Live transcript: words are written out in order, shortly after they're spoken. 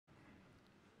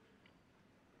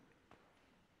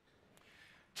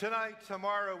Tonight,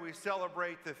 tomorrow, we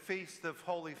celebrate the Feast of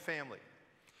Holy Family.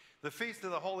 The Feast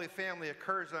of the Holy Family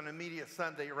occurs on immediate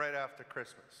Sunday right after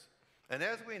Christmas. And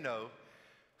as we know,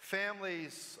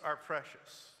 families are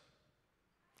precious.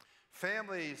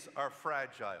 Families are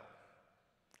fragile.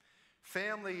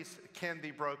 Families can be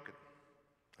broken,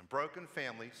 and broken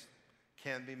families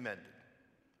can be mended.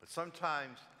 But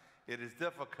sometimes it is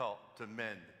difficult to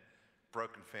mend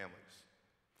broken families.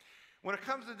 When it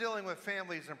comes to dealing with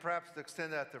families, and perhaps to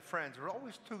extend that to friends, there are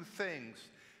always two things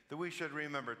that we should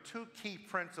remember, two key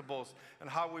principles in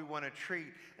how we want to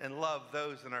treat and love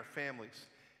those in our families.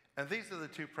 And these are the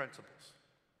two principles.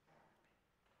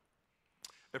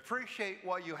 Appreciate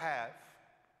what you have.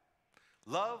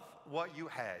 Love what you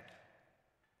had.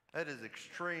 That is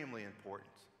extremely important.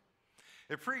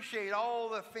 Appreciate all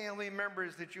the family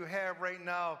members that you have right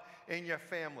now in your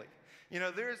family. You know,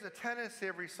 there's a tendency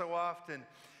every so often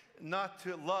not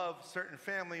to love certain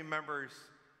family members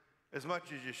as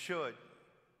much as you should,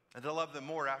 and to love them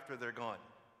more after they're gone.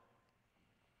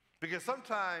 Because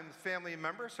sometimes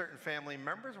certain family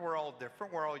members, we're all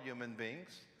different, we're all human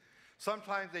beings.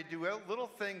 Sometimes they do little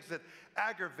things that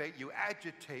aggravate you,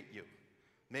 agitate you.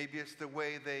 Maybe it's the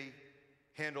way they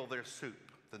handle their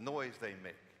soup, the noise they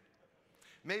make.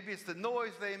 Maybe it's the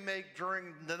noise they make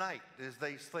during the night as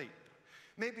they sleep.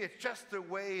 Maybe it's just the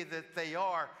way that they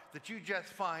are that you just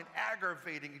find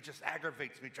aggravating. It just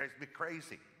aggravates me, drives me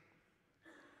crazy.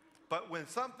 But when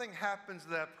something happens to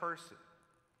that person,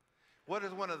 what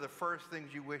is one of the first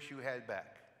things you wish you had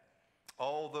back?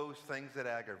 All those things that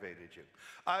aggravated you.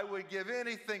 I would give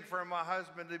anything for my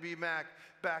husband to be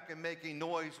back and making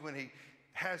noise when he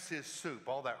has his soup.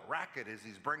 All that racket as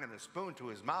he's bringing the spoon to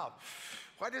his mouth.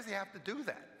 Why does he have to do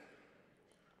that?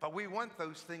 But we want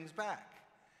those things back.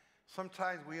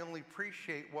 Sometimes we only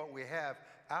appreciate what we have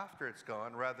after it's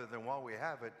gone rather than while we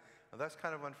have it. And that's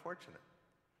kind of unfortunate.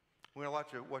 We're going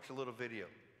to watch a little video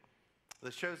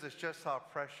that shows us just how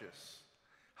precious,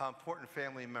 how important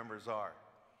family members are.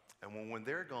 And when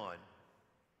they're gone,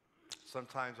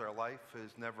 sometimes our life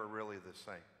is never really the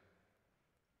same.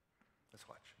 Let's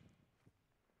watch.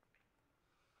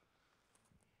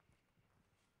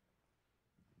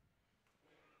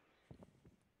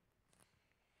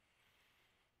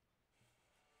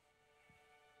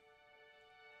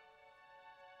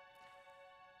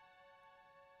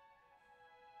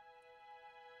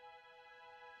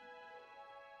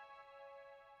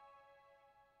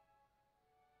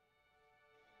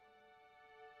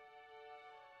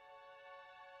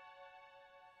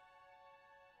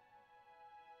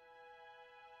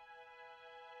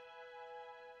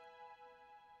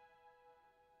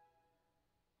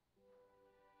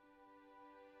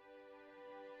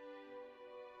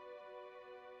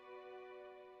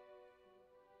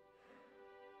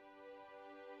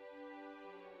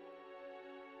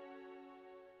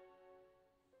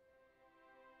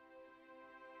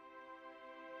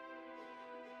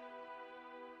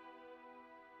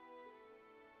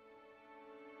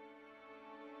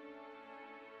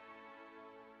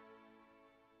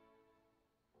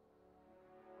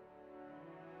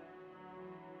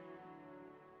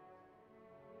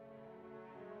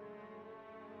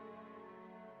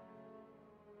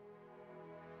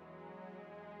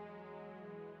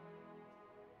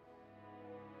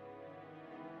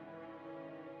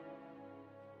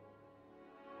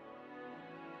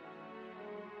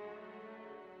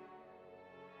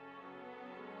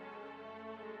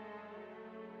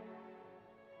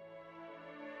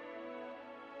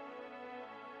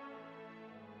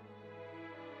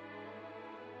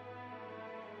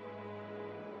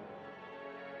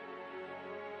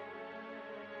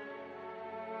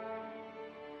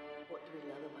 What do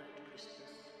we love about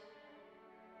Christmas?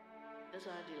 Does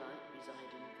our delight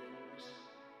reside in things,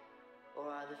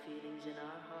 or are the feelings in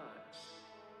our hearts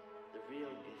the real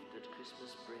gift that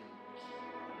Christmas brings?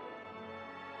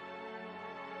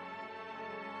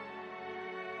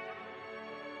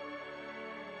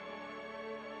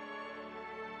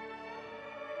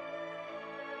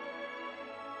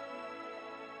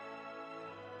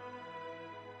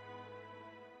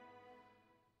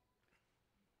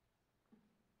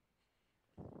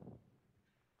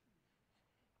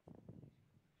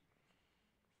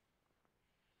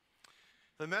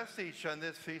 The message on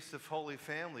this Feast of Holy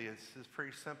Family is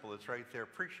pretty simple. It's right there.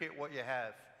 Appreciate what you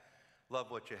have.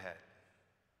 Love what you had.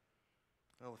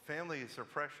 Well, families are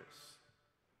precious.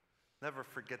 Never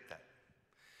forget that.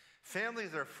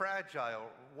 Families are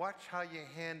fragile. Watch how you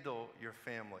handle your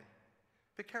family.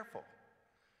 Be careful.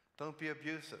 Don't be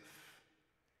abusive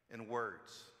in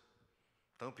words.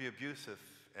 Don't be abusive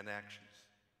in actions.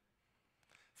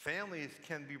 Families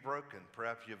can be broken.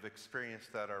 Perhaps you've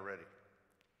experienced that already.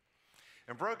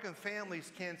 And broken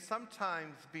families can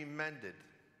sometimes be mended.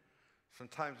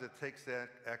 Sometimes it takes that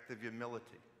act of humility.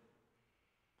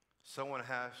 Someone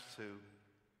has to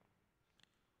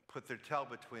put their tail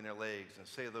between their legs and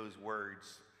say those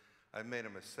words, I made a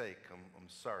mistake, I'm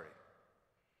sorry.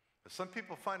 But some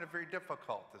people find it very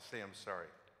difficult to say I'm sorry.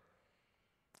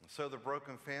 And so the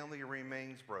broken family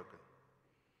remains broken.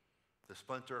 The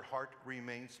splintered heart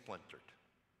remains splintered.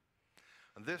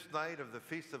 On this night of the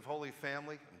Feast of Holy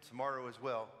Family, and tomorrow as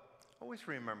well, always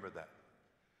remember that.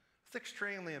 It's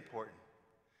extremely important.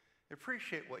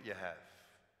 Appreciate what you have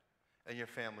and your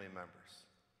family members.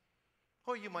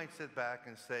 Or you might sit back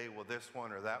and say, well, this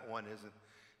one or that one isn't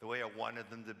the way I wanted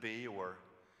them to be, or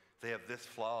they have this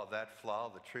flaw, that flaw.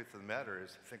 The truth of the matter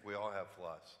is, I think we all have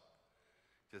flaws.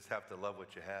 You just have to love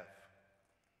what you have.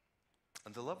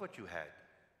 And to love what you had.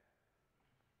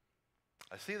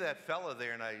 I see that fella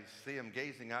there, and I see him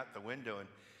gazing out the window, and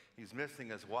he's missing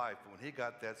his wife. But when he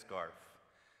got that scarf,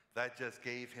 that just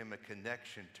gave him a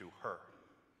connection to her.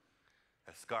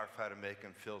 That scarf had to make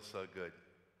him feel so good.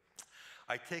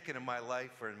 I take it in my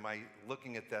life, or in my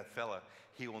looking at that fella,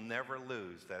 he will never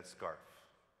lose that scarf.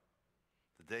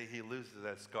 The day he loses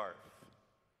that scarf,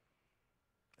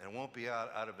 and it won't be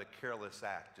out of a careless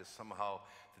act, just somehow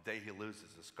the day he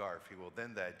loses the scarf, he will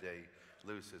then that day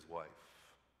lose his wife.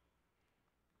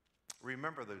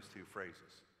 Remember those two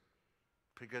phrases,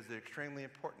 because they're extremely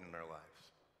important in our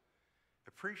lives.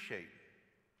 Appreciate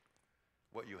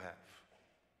what you have,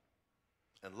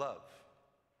 and love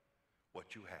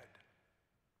what you had.